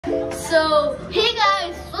So hey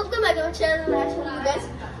guys, welcome back to my channel. Guys,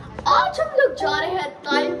 आज हम लोग जा रहे हैं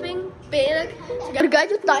ताइपिंग पेरक। गाइस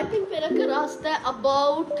जो ताइपिंग पेरक का रास्ता है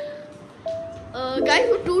अबाउट गाइस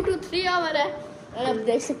वो 2 to 3 आवर है। और आप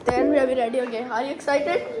देख सकते हैं अभी रेडी हो गए। Are you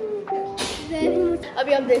excited?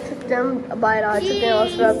 अभी आप देख सकते हैं हम बाहर आ चुके हैं और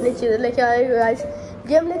फिर अपनी चीज़ें लेके आए हुए। गाइस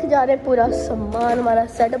ये हम लेके जा रहे हैं पूरा सामान, हमारा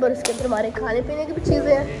सेटअप, और उसके अंदर हमारे खाने पीने की भी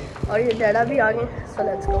चीज़ें हैं। और ये डैडा भी आ गए। So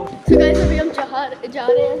let's go. तो गाइस अभी हम जा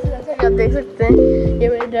रहे हैं। जैसा कि आप देख सकते हैं ये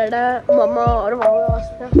मेरे डैडा, मम्मा और मामा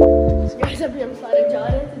वास्ते। गाइस अभी हम सारे जा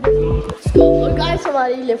रहे हैं। और गाइस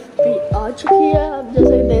हमारी लिफ्ट भी आ चुकी है, आप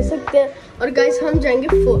जैसे कि देख सकते हैं। और गाइस हम जाएंगे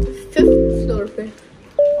 5th फ्लोर पे।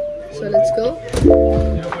 So let's go.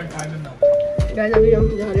 गाइस अभी हम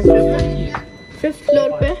जा रहे हैं 5th फ्लोर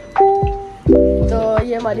पे। तो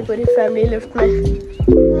ये हमारी पूरी फैमिली लिफ्ट में।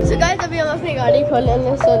 So guys अभी हम अपनी गाड़ी खोल लेंगे।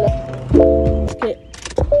 उसके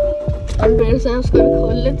अनपेयर्स हैं उसको भी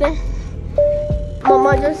खोल लेते हैं।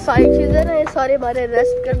 मम्मा जो सारी चीज़ें ना ये सारे हमारे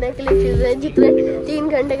रेस्ट करने के लिए चीज़ें हैं। जितने 3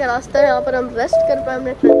 घंटे का रास्ता है यहाँ पर हम रेस्ट कर पाए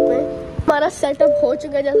अपने ट्रिप में। हमारा सेटअप हो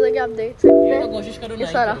चुका है जैसा कि आप देख सकते हैं ये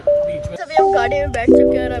सारा। अभी हम गाड़ी में बैठ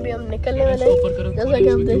चुके हैं और अभी हम निकलने वाले हैं जैसा कि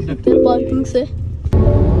आप देख सकते हैं पार्किंग से।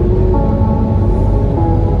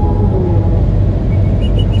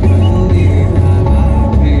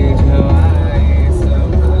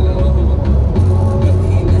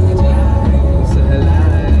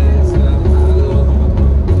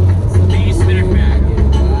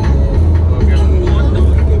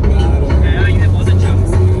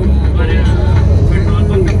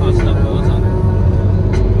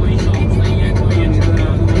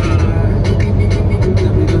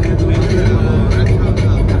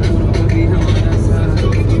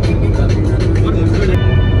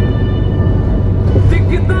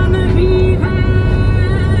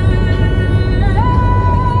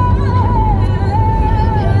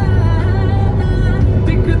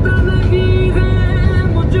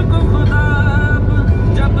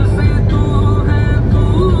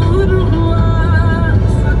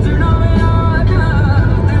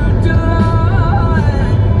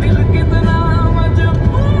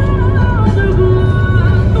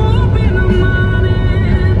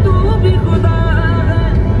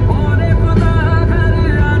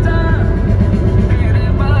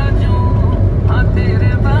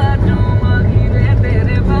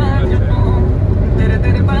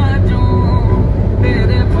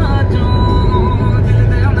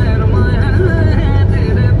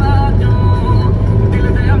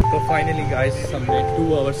 हमने 2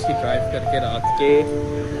 आवर्स की ड्राइव करके रात के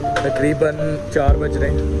तकरीबन 4 बज रहे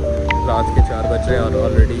हैं। रात के 4 बज रहे हैं और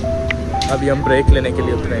ऑलरेडी अभी हम ब्रेक लेने के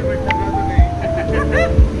लिए उतरे हैं।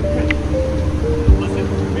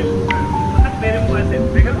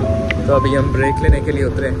 तो अभी हम ब्रेक लेने के लिए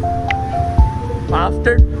उतरे हैं।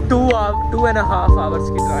 आफ्टर 2.5 आवर्स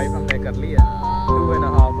की ड्राइव हमने कर ली है।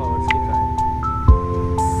 2.5 आवर्स की ड्राइव।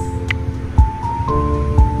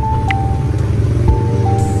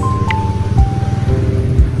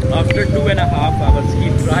 आफ्टर 2.5 आवर्स की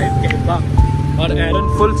ड्राइव के बाद और एरन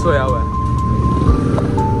फुल सोया हुआ है।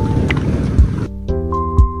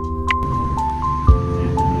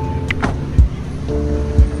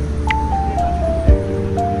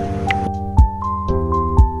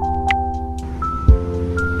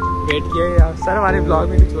 वेट किया यार सर, हमारे ब्लॉग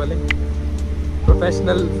में कुछ बोले।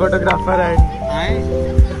 Professional photographer and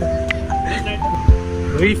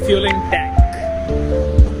refuelling tank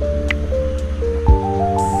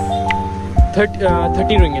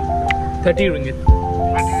 30 ringgit. 30 ringgit.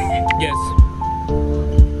 30 ringgit? Yes.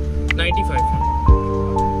 95.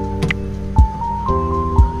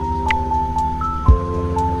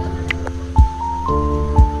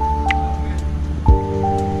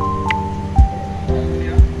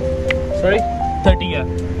 Sorry? 30, yeah.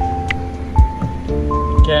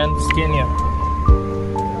 Can scan here.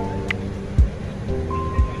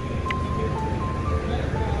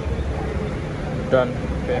 Done.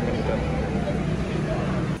 Payment done.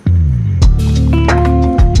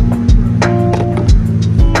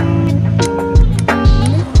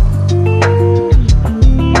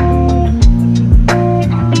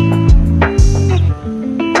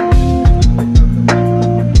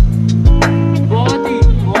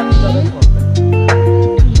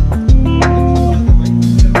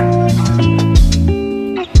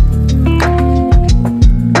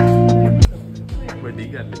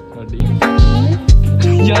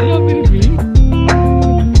 यार मेरी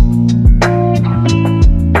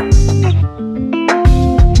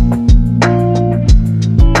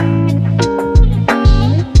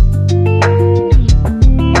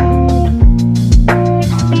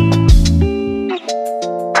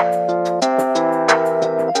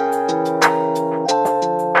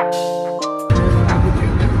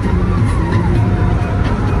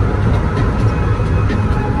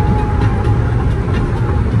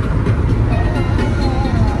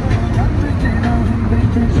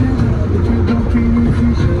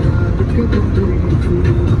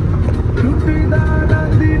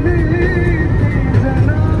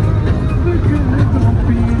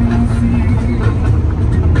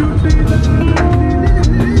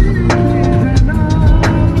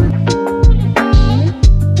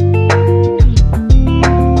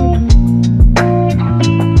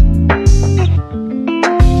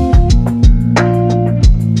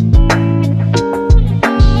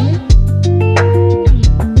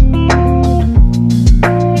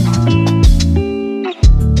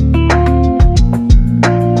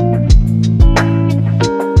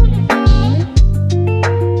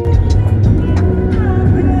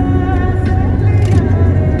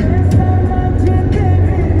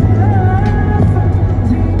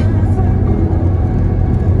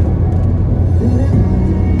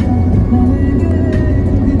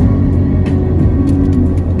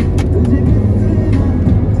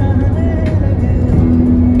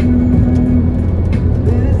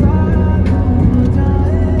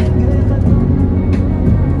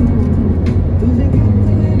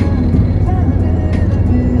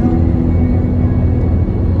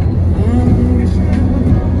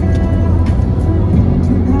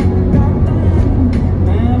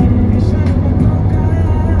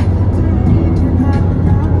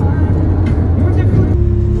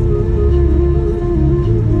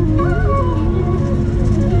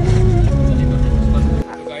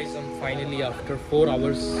फाइनली आफ्टर 4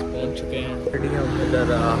 आवर्स पहुंच चुके हैं। ऑलरेडी हम इधर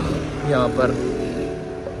यहाँ पर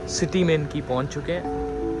सिटी में इनकी पहुंच चुके हैं।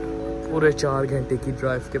 पूरे 4 घंटे की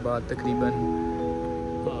ड्राइव के बाद तकरीबन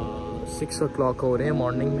 6 o'clock हो रहे हैं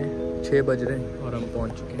मॉर्निंग में, 6 बज रहे हैं और हम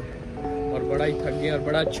पहुंच चुके हैं। और बड़ा ही थक गए और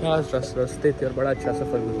बड़ा अच्छा रास्ते थे और बड़ा अच्छा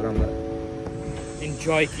सफ़र गुजरा हमारा।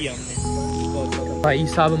 इंजॉय किया हमने बहुत ज़्यादा। भाई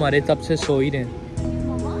साहब हमारे तब से सो ही रहे हैं।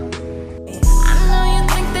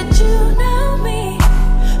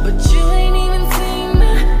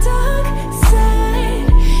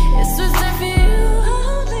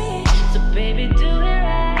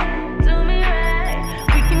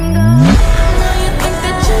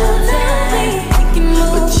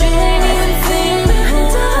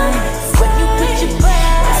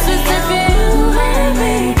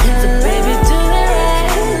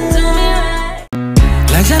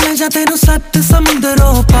 तेनू 7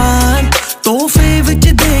 समुंदरों पार तोहफे विच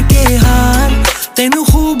दे के हार, तेनू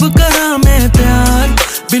खूब करा मैं प्यार,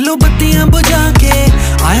 बिलो बत्तियां बुझा के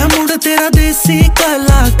आया मुड़ तेरा देसी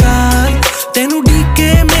कलाकार, तेनू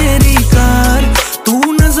डीके मेरी कार, तू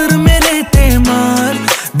नजर मेरे ते मार,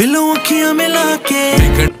 बिलो अखियां मिला के।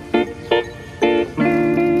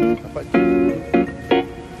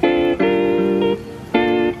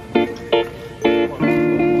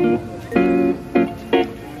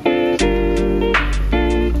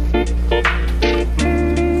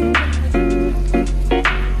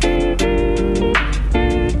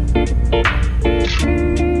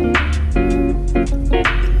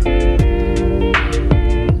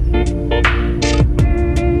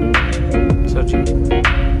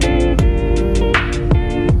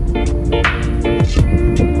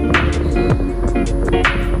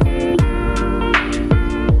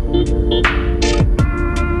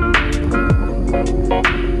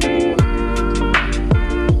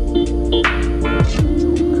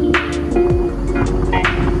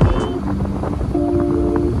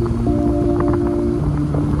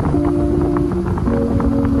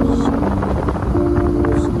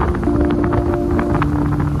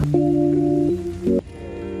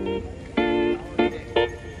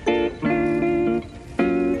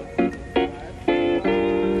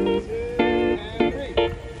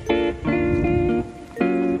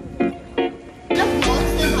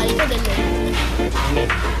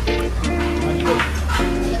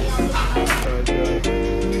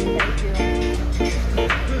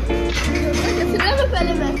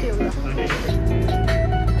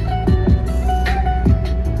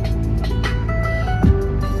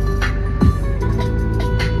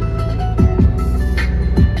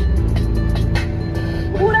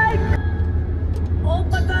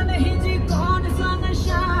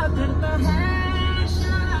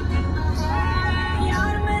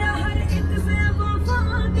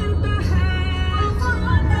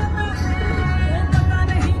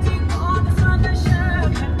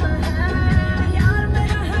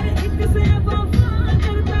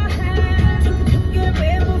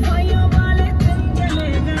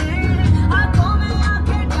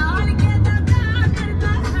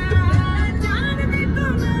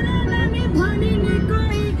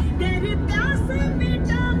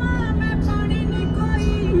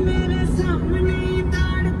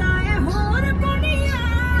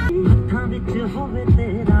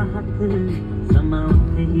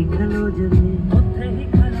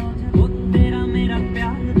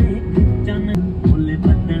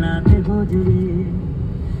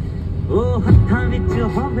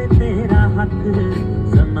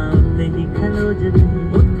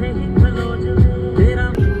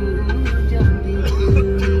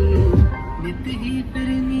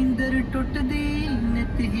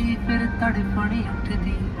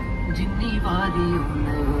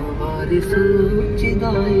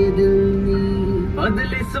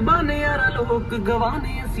 बदले सबाने यारा लोग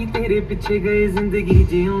गवाने असी तेरे पिछे गए जिंदगी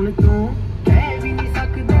जिउण तो कह भी नहीं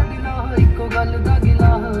सकदा दिला इको गल दा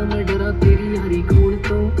गिला मैं डरा तेरी हरी खून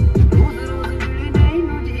तो रोज रोज मिले नहीं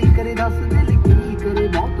नू जी करे दस दिल की करे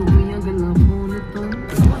बहुत हुईयां गल्लां फोन तो